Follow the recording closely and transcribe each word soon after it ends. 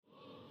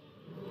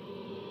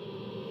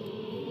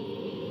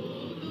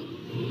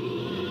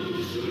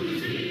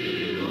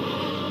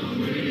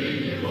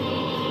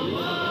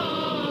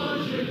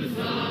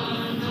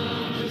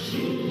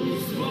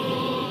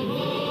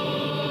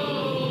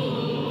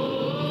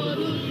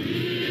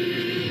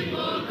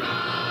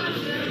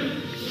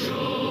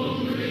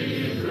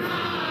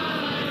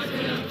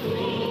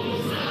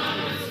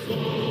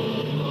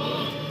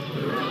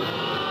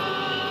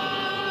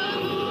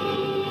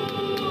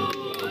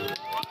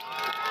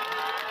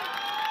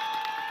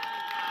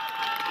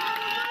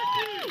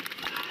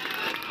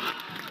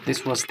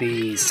This was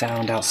the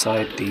sound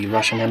outside the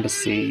Russian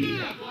embassy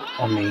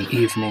on the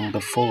evening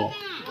before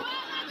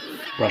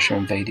Russia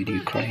invaded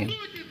Ukraine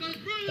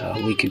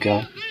a week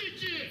ago.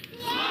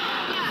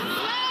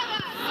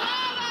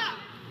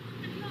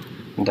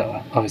 And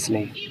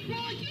obviously,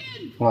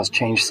 a lot's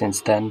changed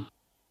since then.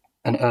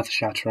 An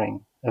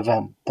earth-shattering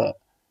event that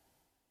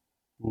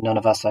none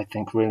of us, I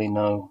think, really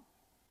know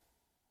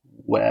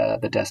where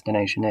the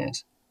destination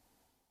is.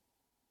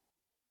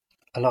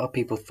 A lot of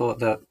people thought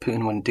that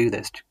Putin wouldn't do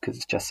this because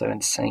it's just so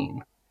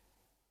insane.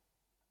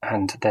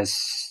 And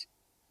there's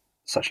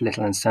such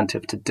little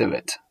incentive to do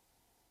it.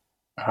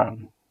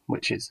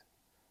 Which is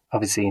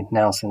obviously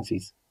now, since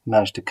he's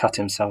managed to cut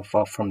himself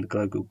off from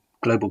the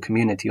global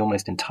community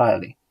almost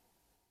entirely.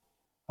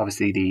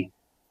 Obviously the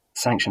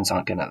sanctions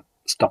aren't going to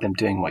stop him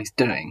doing what he's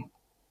doing.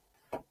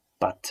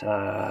 But,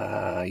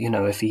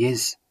 if he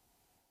is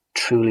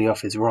truly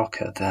off his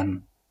rocker,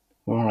 then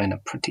we're in a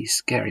pretty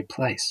scary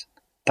place.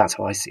 That's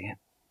how I see it.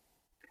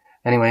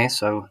 Anyway,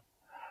 so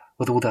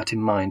with all that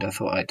in mind, I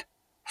thought I'd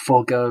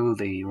forego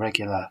the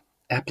regular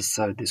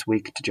episode this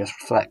week to just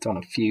reflect on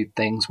a few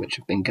things which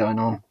have been going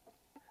on.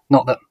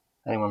 Not that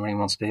anyone really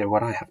wants to hear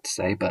what I have to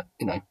say, but,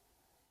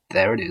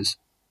 there it is.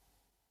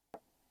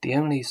 The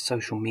only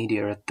social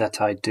media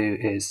that I do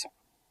is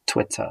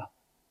Twitter,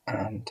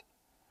 and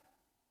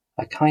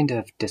I kind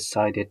of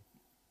decided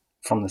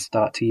from the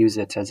start to use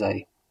it as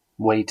a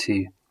way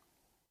to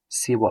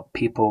see what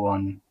people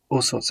on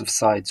all sorts of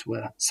sides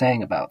were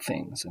saying about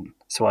things. And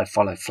so I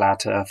follow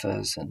flat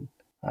earthers and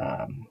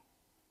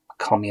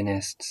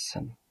communists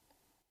and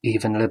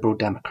even liberal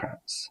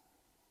Democrats.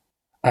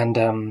 And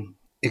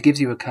it gives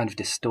you a kind of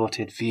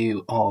distorted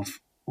view of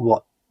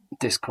what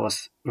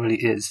discourse really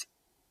is,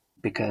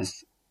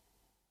 because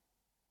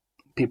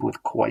people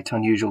with quite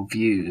unusual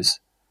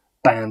views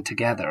band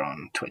together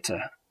on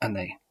Twitter and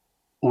they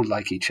all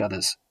like each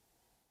other's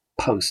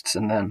posts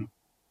and then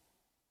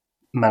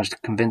manage to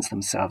convince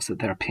themselves that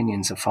their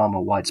opinions are far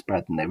more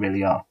widespread than they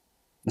really are.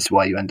 That's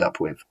why you end up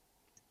with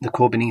the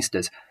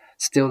Corbynistas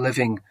still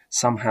living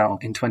somehow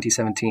in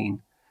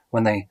 2017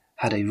 when they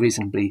had a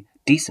reasonably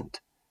decent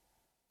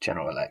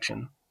general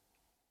election,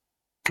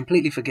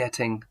 completely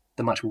forgetting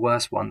the much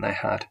worse one they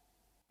had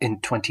in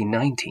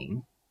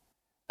 2019.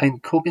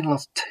 And Corbyn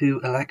lost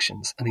 2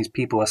 elections, and these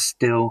people are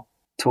still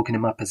talking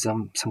him up as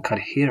some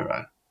kind of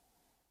hero.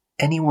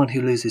 Anyone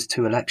who loses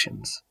 2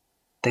 elections,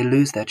 they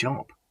lose their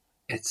job.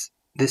 This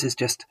is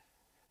just...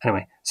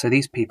 Anyway, so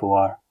these people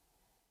are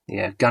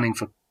gunning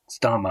for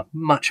Starmer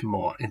much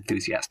more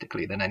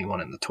enthusiastically than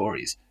anyone in the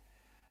Tories.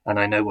 And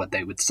I know what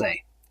they would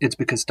say. It's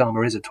because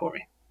Starmer is a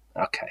Tory.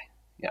 Okay,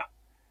 yeah.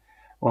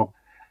 Well,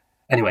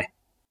 anyway,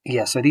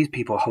 so these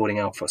people are holding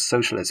out for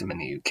socialism in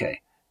the UK.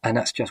 And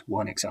that's just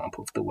one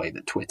example of the way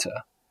that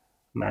Twitter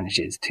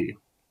manages to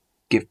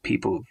give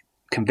people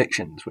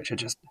convictions which are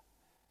just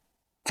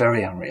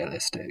very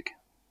unrealistic.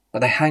 But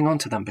they hang on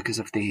to them because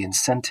of the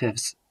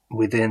incentives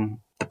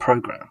within the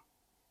program.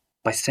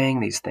 By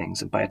saying these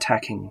things and by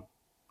attacking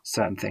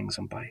certain things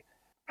and by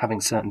having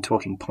certain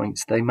talking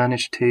points, they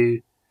manage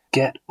to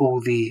get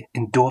all the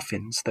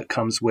endorphins that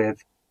comes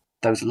with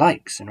those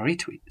likes and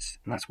retweets.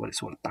 And that's what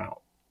it's all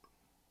about.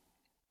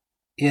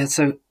 Yeah,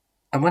 so,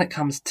 and when it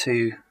comes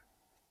to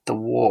the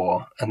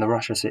war and the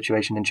Russia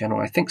situation in general,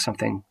 I think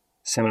something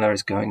similar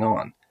is going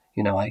on.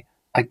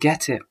 I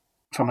get it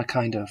from a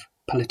kind of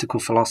political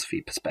philosophy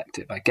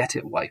perspective. I get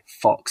it why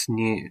Fox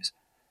News,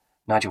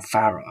 Nigel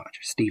Farage,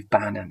 Steve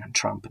Bannon and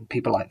Trump and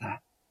people like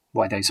that,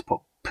 why they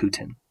support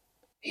Putin.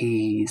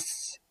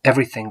 He's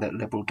everything that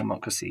liberal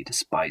democracy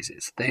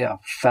despises. They are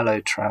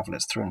fellow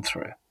travellers through and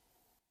through.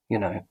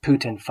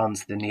 Putin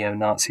funds the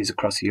neo-Nazis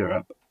across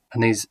Europe,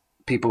 and these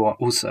people are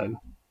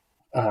also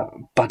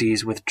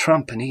buddies with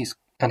Trump and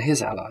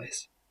his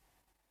allies.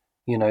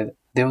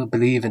 They all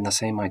believe in the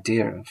same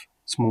idea of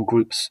small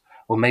groups,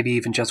 or maybe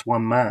even just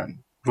one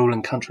man,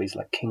 ruling countries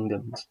like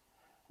kingdoms,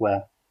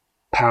 where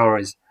power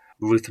is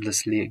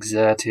ruthlessly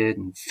exerted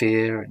and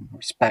fear and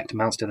respect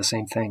amounts to the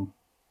same thing.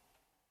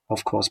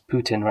 Of course,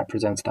 Putin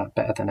represents that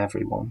better than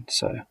everyone,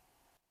 so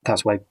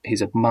that's why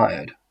he's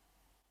admired.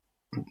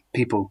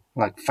 People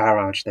like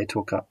Farage, they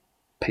talk up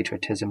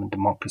patriotism and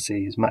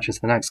democracy as much as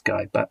the next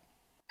guy, but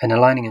in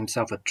aligning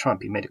himself with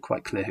Trump, he made it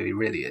quite clear who he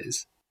really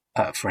is,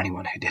 for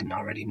anyone who didn't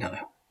already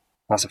know.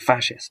 That's a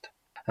fascist.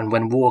 And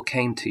when war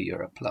came to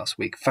Europe last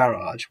week,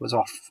 Farage was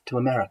off to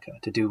America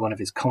to do one of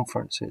his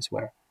conferences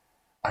where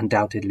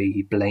undoubtedly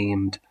he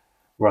blamed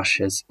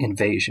Russia's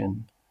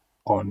invasion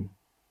on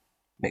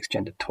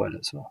mixed-gender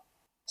toilets or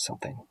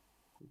something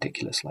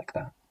ridiculous like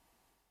that.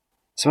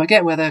 So I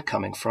get where they're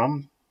coming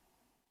from,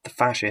 the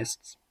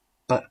fascists,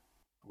 but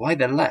why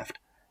the left?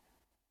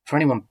 For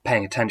anyone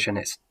paying attention,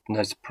 it's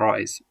no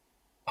surprise.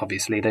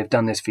 Obviously, they've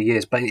done this for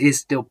years, but it is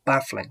still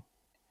baffling.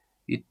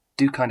 You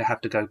do kind of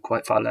have to go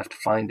quite far left to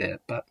find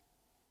it, but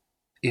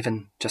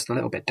even just a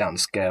little bit down the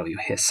scale, you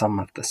hear some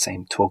of the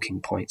same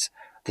talking points.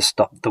 The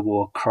stop the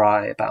war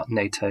cry about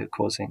NATO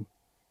causing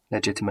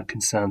legitimate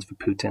concerns for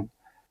Putin,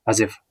 as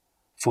if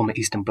former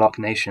Eastern Bloc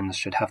nations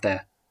should have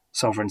their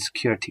sovereign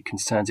security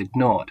concerns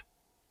ignored.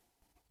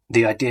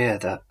 The idea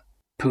that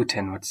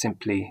Putin would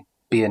simply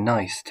be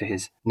nice to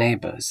his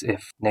neighbours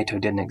if NATO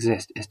didn't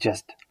exist is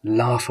just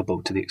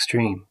laughable to the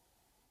extreme.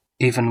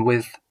 Even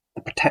with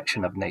the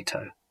protection of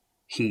NATO,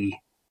 he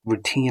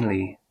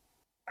routinely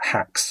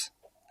hacks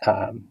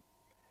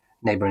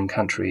neighbouring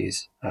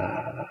countries'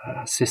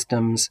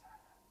 systems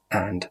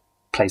and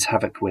plays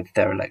havoc with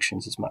their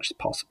elections as much as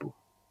possible.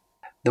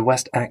 The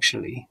West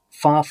actually,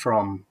 far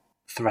from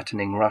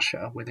threatening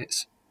Russia with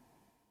its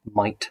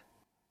might,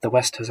 the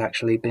West has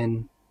actually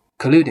been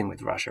colluding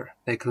with Russia.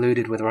 They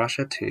colluded with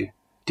Russia to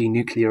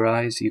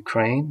denuclearize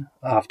Ukraine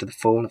after the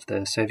fall of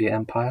the Soviet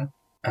Empire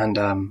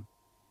and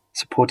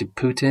supported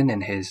Putin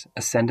in his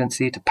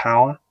ascendancy to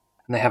power.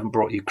 And they haven't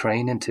brought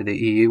Ukraine into the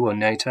EU or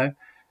NATO,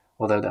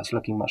 although that's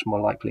looking much more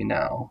likely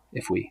now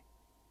if we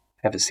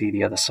ever see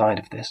the other side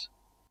of this.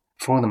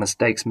 For all the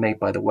mistakes made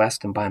by the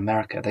West and by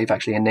America, they've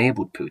actually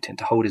enabled Putin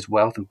to hold his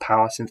wealth and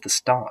power since the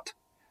start.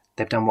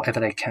 They've done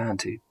whatever they can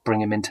to bring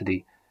him into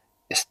the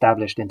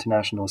established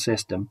international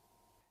system.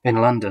 In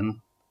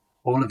London,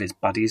 all of his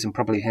buddies, and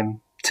probably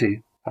him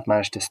too, have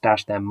managed to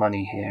stash their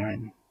money here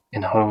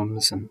in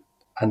homes, and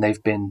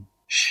they've been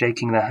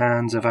shaking the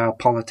hands of our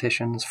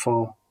politicians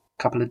for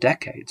a couple of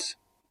decades,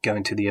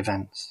 going to the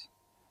events,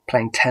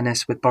 playing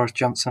tennis with Boris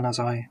Johnson, as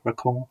I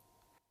recall.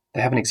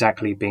 They haven't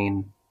exactly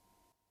been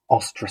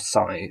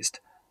ostracized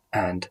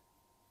and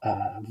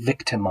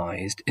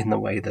victimized in the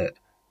way that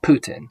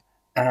Putin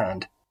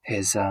and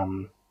his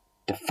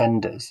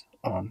defenders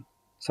on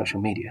social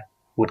media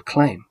would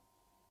claim.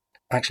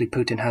 Actually,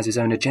 Putin has his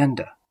own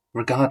agenda,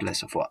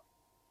 regardless of what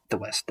the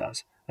West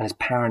does, and his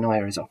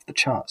paranoia is off the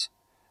charts.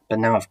 But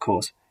now, of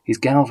course, he's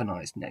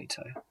galvanized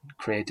NATO and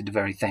created the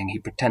very thing he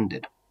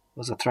pretended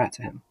was a threat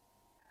to him.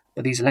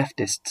 But these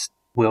leftists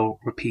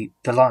will repeat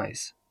the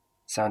lies,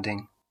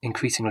 sounding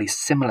increasingly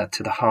similar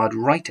to the hard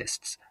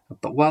rightists,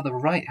 but while the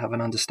right have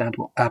an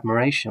understandable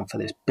admiration for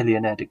this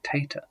billionaire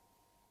dictator,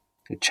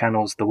 who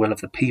channels the will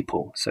of the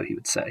people, so he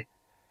would say,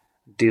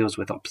 deals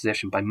with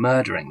opposition by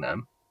murdering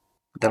them,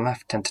 the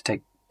left tend to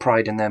take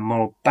pride in their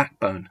moral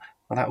backbone.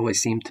 Well, that always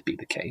seemed to be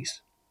the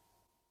case.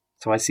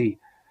 So I see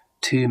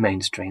two main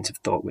strains of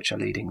thought which are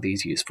leading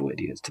these useful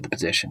idiots to the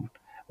position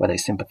where they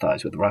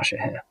sympathize with Russia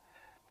here.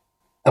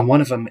 And one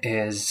of them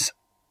is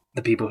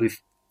the people who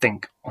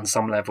think on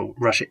some level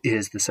Russia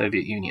is the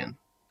Soviet Union.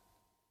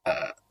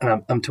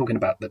 And I'm talking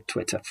about the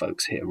Twitter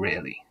folks here,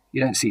 really.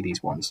 You don't see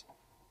these ones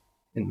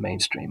in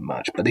mainstream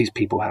much, but these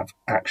people have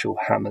actual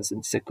hammers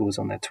and sickles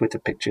on their Twitter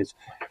pictures.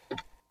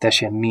 They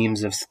share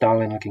memes of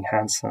Stalin looking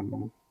handsome,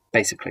 and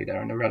basically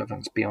they're an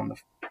irrelevance beyond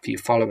the few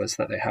followers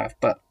that they have,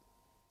 but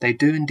they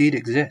do indeed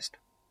exist.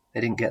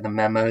 They didn't get the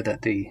memo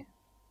that the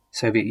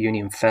Soviet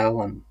Union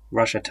fell and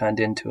Russia turned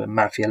into a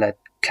mafia-led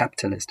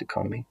capitalist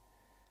economy,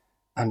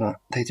 and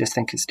they just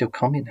think it's still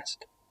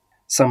communist.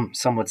 Some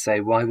would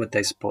say, why would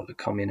they support the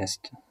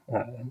communist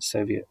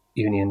Soviet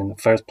Union in the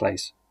first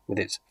place with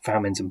its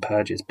famines and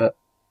purges? But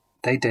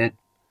they did,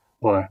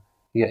 or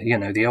the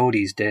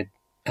oldies did,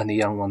 and the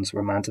young ones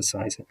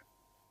romanticize it.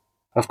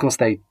 Of course,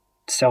 they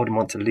seldom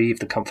want to leave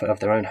the comfort of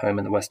their own home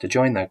in the West to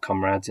join their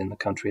comrades in the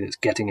country that's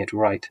getting it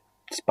right,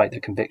 despite their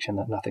conviction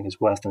that nothing is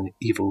worse than the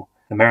evil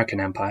American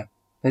empire.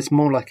 It's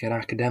more like an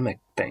academic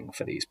thing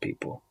for these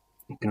people.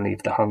 You can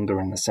leave the hunger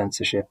and the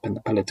censorship and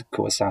the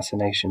political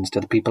assassinations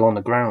to the people on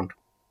the ground.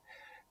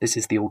 This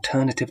is the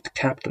alternative to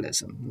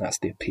capitalism, and that's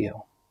the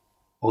appeal.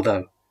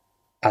 Although,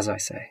 as I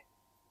say,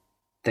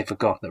 they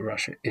forgot that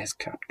Russia is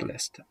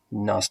capitalist, the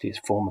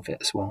nastiest form of it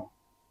as well.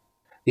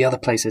 The other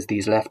places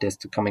these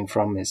leftists are coming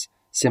from is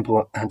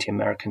simple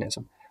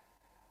anti-Americanism.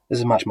 This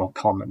is much more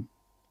common.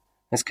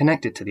 It's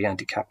connected to the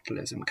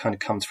anti-capitalism, kind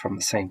of comes from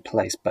the same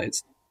place,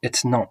 but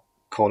it's not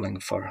calling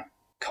for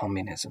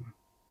communism.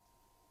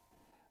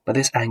 But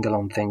this angle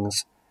on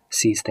things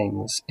sees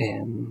things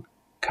in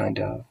kind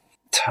of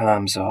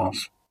terms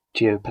of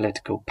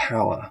geopolitical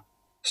power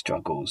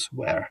struggles,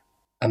 where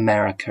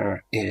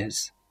America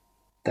is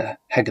the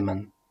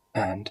hegemon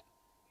and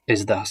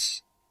is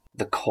thus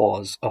the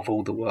cause of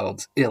all the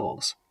world's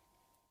ills.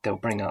 They'll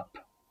bring up,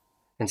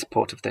 in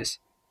support of this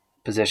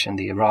position,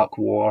 the Iraq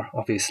War,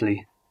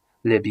 obviously,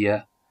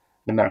 Libya,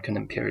 and American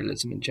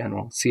imperialism in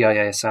general,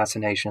 CIA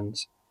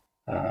assassinations,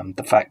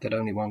 the fact that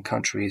only one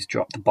country has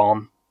dropped the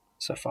bomb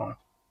so far.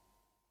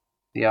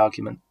 The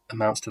argument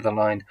amounts to the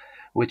line,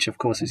 which of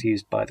course is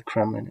used by the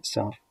Kremlin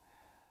itself,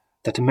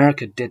 that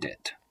America did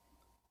it,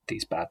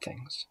 these bad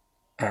things,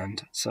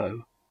 and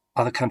so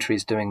other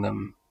countries doing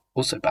them,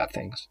 also bad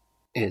things,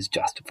 is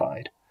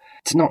justified.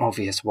 It's not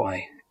obvious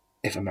why,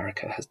 if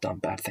America has done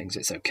bad things,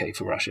 it's okay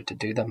for Russia to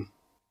do them.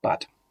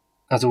 But,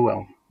 as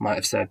Orwell might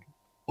have said,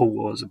 all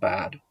wars are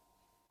bad,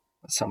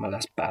 but some are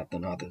less bad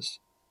than others.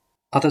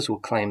 Others will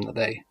claim that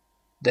they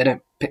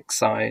don't pick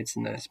sides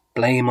and there's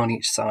blame on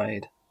each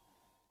side,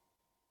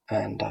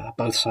 and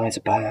both sides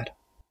are bad.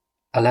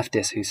 A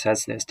leftist who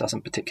says this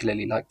doesn't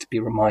particularly like to be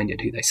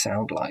reminded who they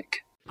sound like.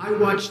 I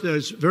watched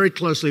those very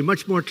closely,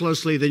 much more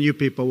closely than you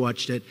people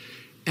watched it.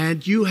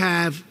 And you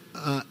have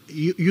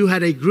you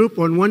had a group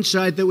on one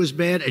side that was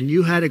bad, and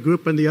you had a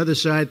group on the other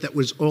side that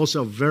was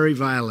also very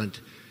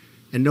violent.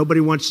 And nobody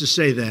wants to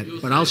say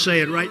that, but I'll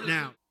say it right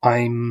now.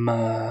 I'm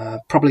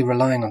probably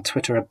relying on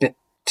Twitter a bit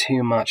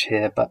too much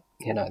here, but,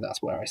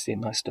 that's where I see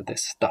most of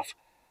this stuff.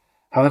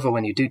 However,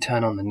 when you do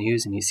turn on the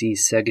news and you see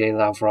Sergei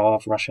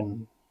Lavrov,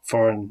 Russian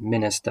foreign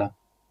minister,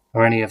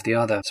 or any of the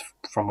others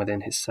from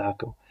within his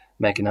circle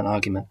making an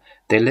argument,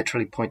 they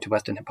literally point to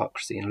Western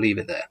hypocrisy and leave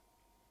it there.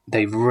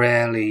 They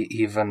rarely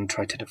even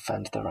try to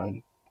defend their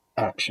own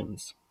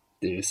actions.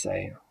 They just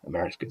say,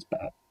 America's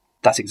bad.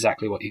 That's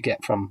exactly what you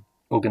get from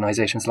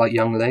organizations like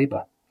Young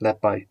Labour,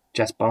 led by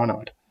Jess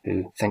Barnard,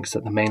 who thinks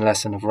that the main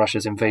lesson of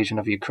Russia's invasion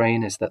of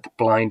Ukraine is that the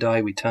blind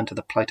eye we turn to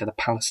the plight of the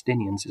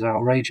Palestinians is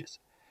outrageous,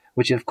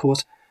 which, of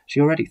course, she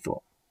already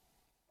thought.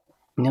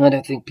 Now, I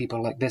don't think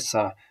people like this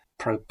are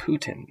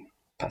pro-Putin,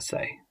 per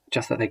se,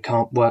 just that they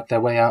can't work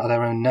their way out of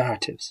their own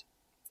narratives.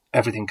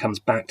 Everything comes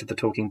back to the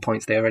talking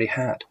points they already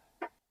had,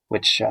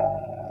 which,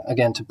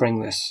 again, to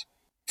bring this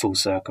full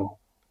circle,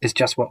 is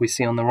just what we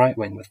see on the right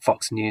wing with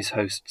Fox News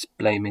hosts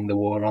blaming the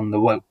war on the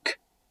woke.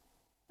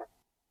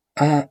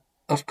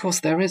 Of course,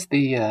 there is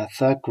the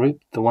third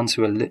group, the ones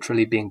who are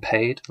literally being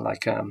paid,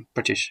 like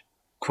British,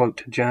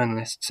 quote,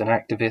 journalists and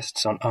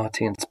activists on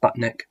RT and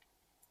Sputnik,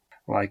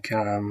 like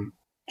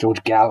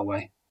George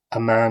Galloway, a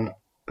man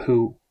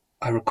who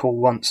I recall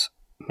once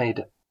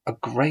made a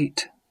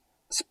great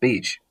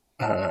speech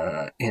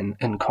in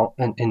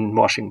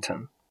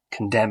Washington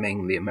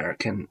condemning the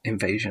American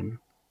invasion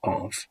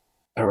of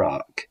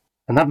Iraq.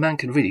 And that man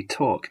can really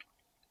talk.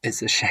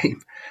 It's a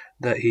shame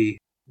that he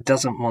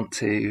doesn't want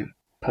to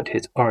put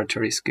his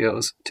oratory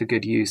skills to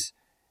good use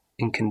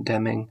in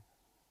condemning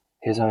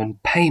his own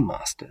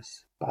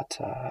paymasters. But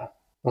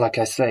like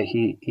I say,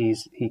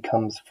 he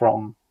comes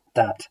from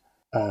that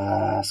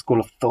school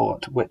of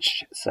thought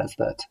which says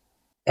that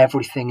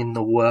everything in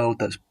the world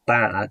that's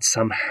bad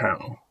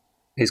somehow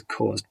is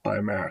caused by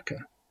America.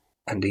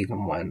 And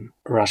even when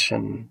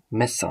Russian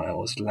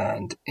missiles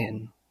land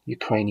in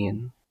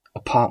Ukrainian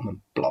apartment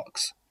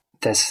blocks,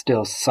 there's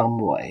still some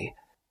way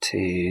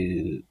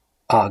to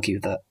argue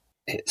that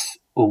it's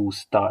all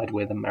started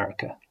with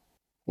America.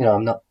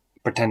 I'm not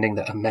pretending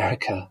that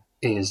America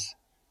is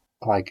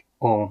like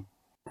all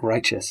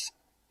righteous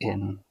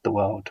in the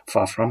world,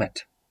 far from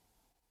it.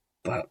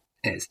 But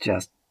it's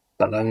just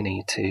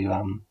baloney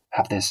to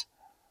have this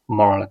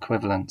moral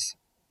equivalence.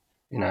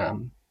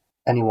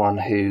 Anyone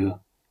who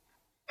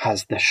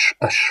has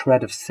a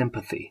shred of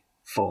sympathy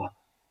for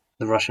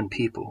the Russian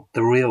people,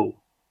 the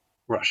real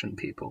Russian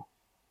people,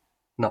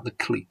 not the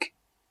clique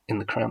in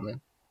the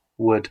Kremlin,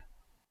 would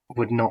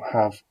not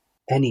have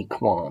any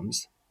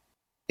qualms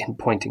in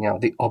pointing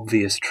out the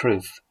obvious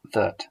truth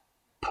that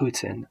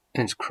Putin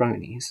and his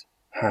cronies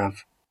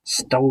have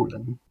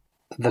stolen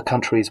the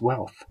country's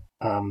wealth,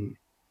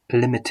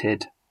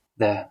 limited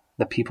the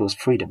people's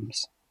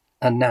freedoms,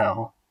 and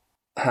now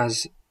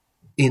has,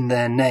 in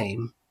their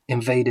name,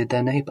 invaded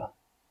their neighbour.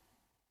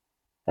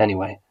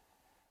 Anyway,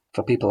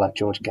 for people like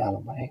George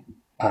Galloway,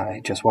 I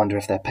just wonder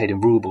if they're paid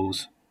in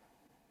rubles,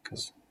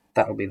 because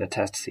that will be the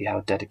test to see how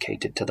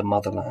dedicated to the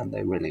motherland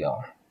they really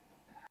are.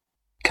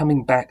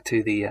 Coming back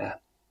to the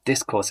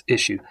discourse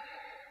issue,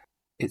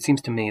 it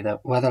seems to me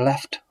that whether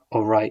left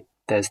or right,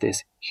 there's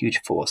this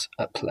huge force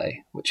at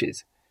play, which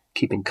is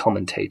keeping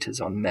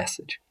commentators on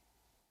message.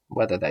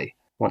 Whether they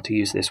want to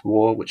use this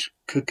war, which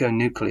could go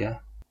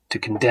nuclear, to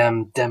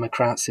condemn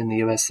Democrats in the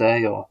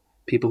USA, or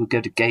people who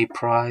go to gay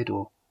pride,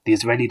 or the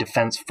Israeli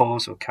Defense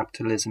Force, or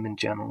capitalism in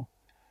general,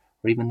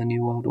 or even the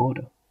New World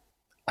Order.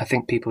 I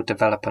think people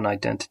develop an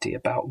identity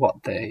about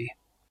what they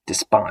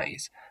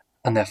despise,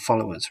 and their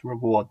followers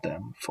reward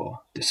them for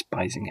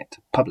despising it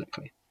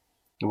publicly,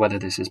 whether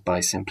this is by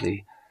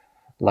simply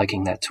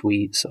liking their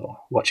tweets or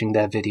watching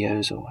their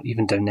videos or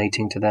even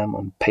donating to them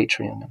on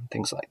Patreon and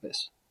things like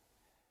this.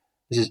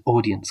 This is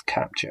audience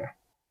capture,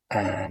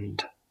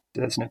 and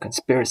there's no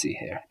conspiracy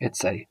here.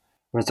 It's a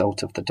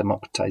result of the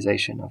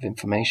democratization of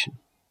information.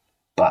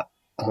 But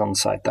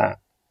alongside that,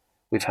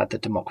 we've had the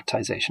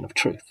democratization of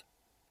truth.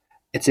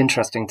 It's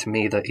interesting to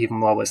me that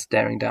even while we're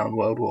staring down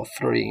World War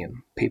III and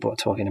people are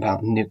talking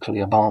about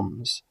nuclear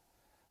bombs,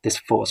 this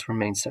force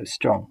remains so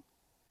strong.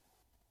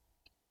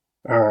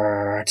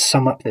 To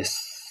sum up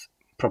this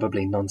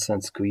probably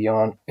nonsensical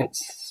yarn,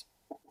 it's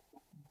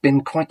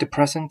been quite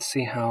depressing to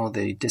see how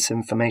the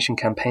disinformation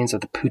campaigns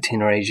of the Putin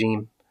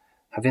regime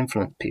have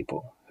influenced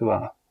people who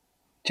are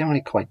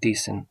generally quite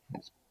decent.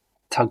 It's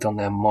tugged on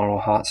their moral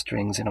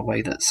heartstrings in a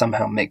way that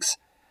somehow makes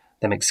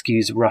them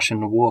excuse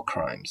Russian war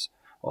crimes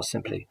or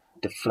simply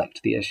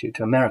deflect the issue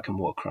to American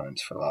war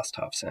crimes for the last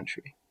half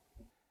century.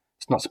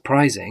 It's not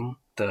surprising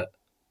that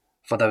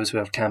for those who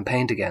have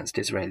campaigned against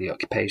Israeli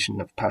occupation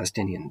of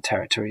Palestinian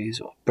territories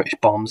or British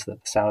bombs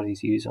that the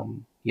Saudis use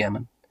on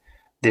Yemen,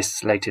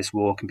 this latest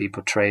war can be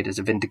portrayed as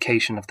a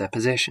vindication of their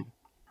position.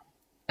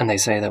 And they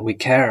say that we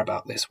care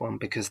about this one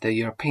because they're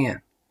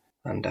European.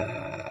 And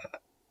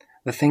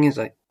the thing is,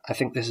 I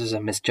think this is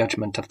a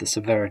misjudgment of the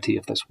severity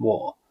of this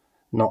war,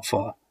 not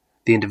for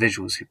the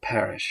individuals who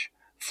perish,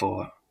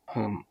 for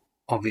whom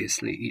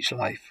Obviously, each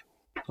life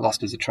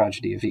lost is a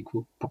tragedy of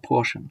equal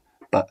proportion,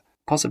 but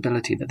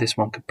possibility that this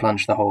one could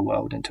plunge the whole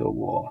world into a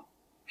war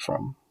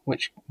from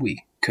which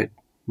we could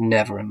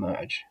never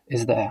emerge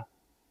is there.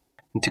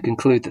 And to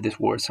conclude that this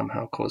war is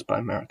somehow caused by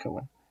America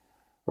when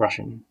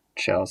Russian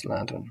shells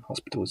land on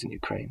hospitals in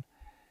Ukraine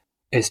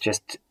is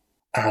just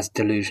as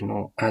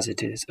delusional as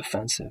it is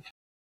offensive.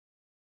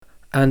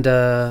 And,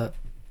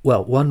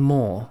 one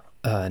more,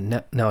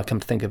 now I come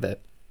to think of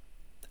it,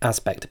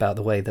 aspect about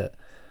the way that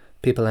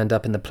people end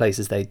up in the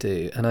places they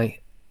do. And I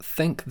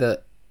think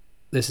that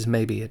this is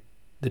maybe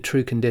the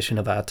true condition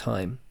of our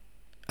time,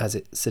 as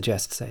it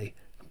suggests a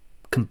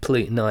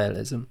complete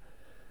nihilism.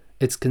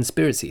 It's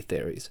conspiracy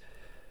theories.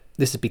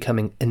 This is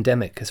becoming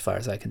endemic as far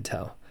as I can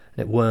tell,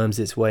 and it worms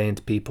its way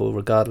into people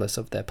regardless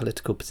of their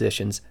political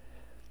positions.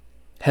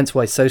 Hence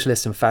why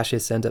socialists and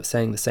fascists end up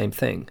saying the same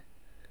thing.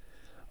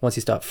 Once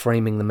you start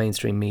framing the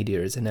mainstream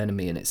media as an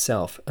enemy in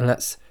itself, and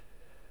let's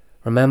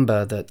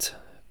remember that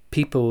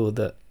people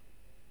that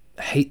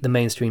hate the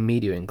mainstream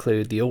media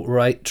include the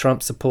alt-right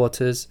Trump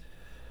supporters,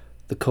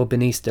 the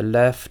Corbynista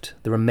left,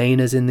 the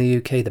Remainers in the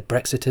UK, the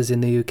Brexiters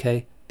in the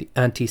UK, the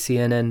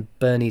anti-CNN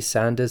Bernie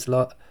Sanders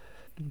lot,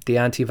 the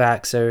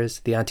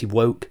anti-vaxxers, the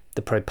anti-woke,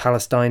 the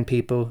pro-Palestine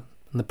people,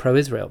 and the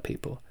pro-Israel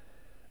people.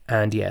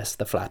 And yes,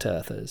 the flat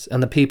earthers,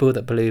 and the people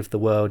that believe the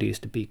world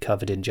used to be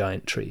covered in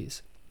giant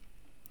trees.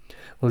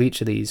 Well,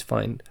 each of these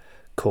find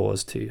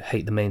cause to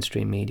hate the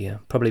mainstream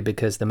media, probably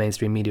because the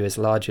mainstream media is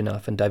large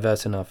enough and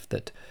diverse enough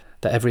that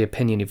every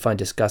opinion you find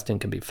disgusting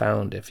can be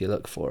found if you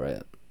look for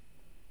it.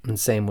 And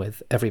same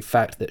with every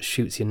fact that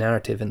shoots your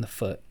narrative in the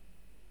foot.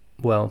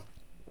 Well,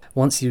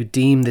 once you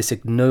deem this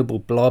ignoble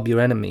blob your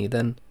enemy,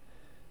 then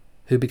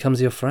who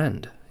becomes your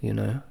friend, you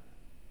know?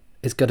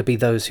 It's got to be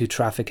those who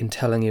traffic in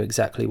telling you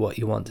exactly what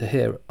you want to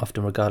hear,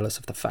 often regardless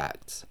of the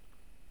facts.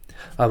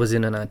 I was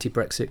in an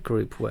anti-Brexit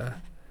group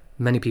where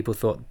many people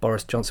thought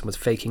Boris Johnson was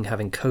faking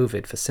having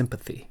COVID for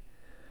sympathy.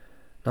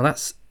 Now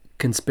that's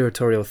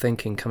conspiratorial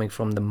thinking coming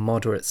from the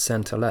moderate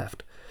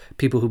centre-left,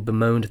 people who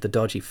bemoaned the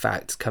dodgy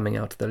facts coming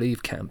out of the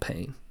Leave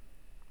campaign.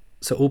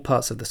 So all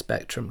parts of the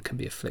spectrum can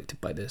be afflicted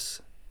by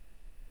this.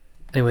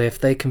 Anyway, if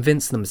they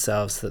convince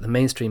themselves that the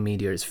mainstream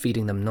media is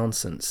feeding them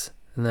nonsense,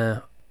 then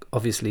they're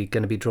obviously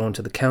going to be drawn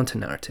to the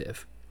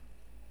counter-narrative.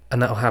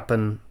 And that'll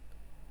happen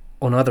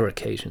on other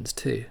occasions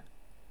too.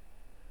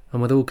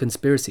 And with all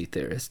conspiracy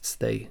theorists,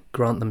 they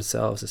grant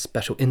themselves a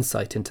special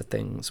insight into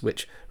things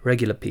which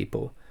regular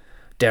people,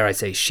 dare I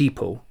say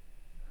sheeple,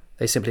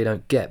 they simply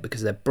don't get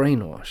because they're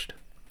brainwashed.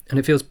 And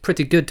it feels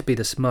pretty good to be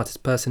the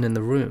smartest person in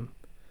the room.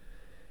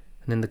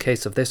 And in the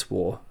case of this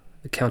war,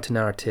 the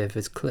counter-narrative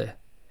is clear.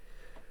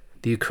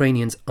 The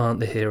Ukrainians aren't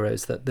the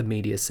heroes that the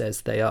media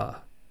says they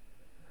are.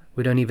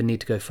 We don't even need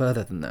to go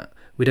further than that.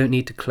 We don't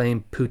need to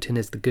claim Putin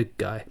is the good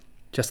guy,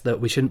 just that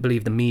we shouldn't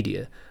believe the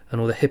media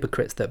and all the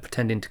hypocrites that are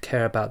pretending to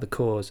care about the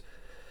cause,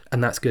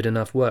 and that's good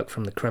enough work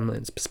from the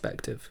Kremlin's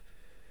perspective.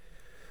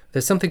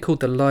 There's something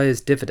called the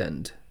liar's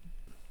dividend.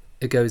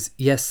 It goes,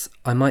 yes,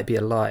 I might be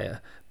a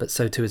liar, but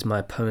so too is my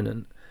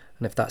opponent,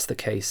 and if that's the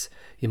case,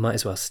 you might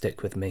as well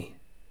stick with me.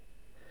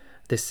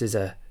 This is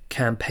a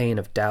campaign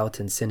of doubt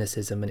and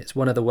cynicism, and it's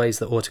one of the ways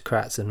that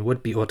autocrats and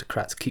would-be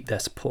autocrats keep their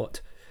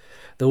support.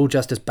 They're all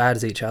just as bad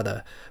as each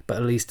other, but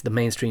at least the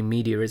mainstream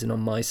media isn't on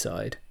my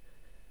side.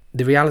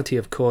 The reality,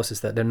 of course,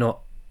 is that they're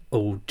not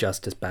all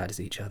just as bad as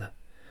each other.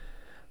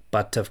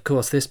 But, of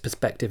course, this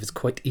perspective is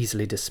quite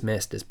easily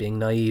dismissed as being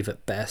naive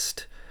at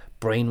best,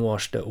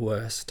 brainwashed at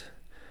worst,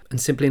 and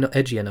simply not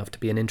edgy enough to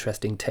be an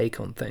interesting take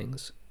on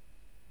things.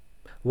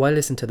 Why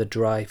listen to the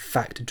dry,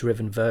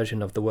 fact-driven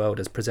version of the world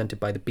as presented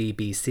by the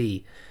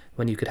BBC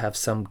when you could have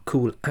some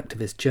cool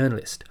activist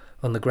journalist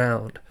on the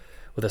ground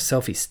with a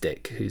selfie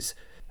stick who's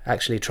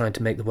actually trying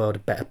to make the world a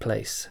better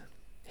place?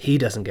 He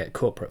doesn't get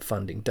corporate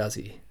funding, does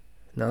he?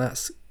 Now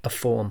that's a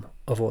form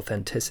of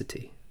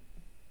authenticity.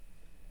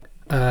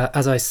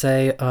 As I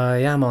say, I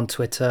am on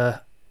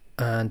Twitter,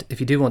 and if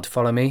you do want to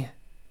follow me,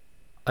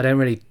 I don't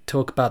really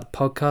talk about the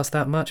podcast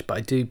that much, but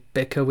I do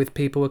bicker with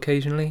people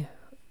occasionally.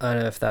 I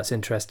don't know if that's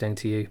interesting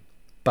to you,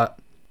 but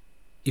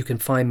you can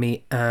find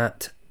me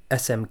at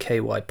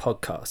SMKY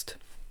Podcast.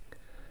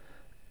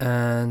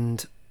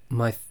 And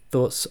my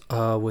thoughts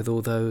are with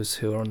all those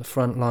who are on the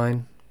front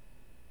line,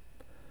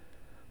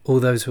 all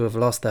those who have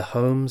lost their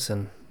homes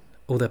and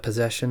all their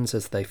possessions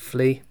as they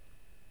flee,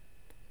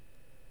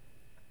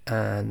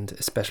 and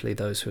especially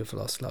those who have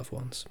lost loved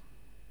ones.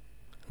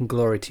 And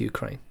glory to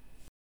Ukraine.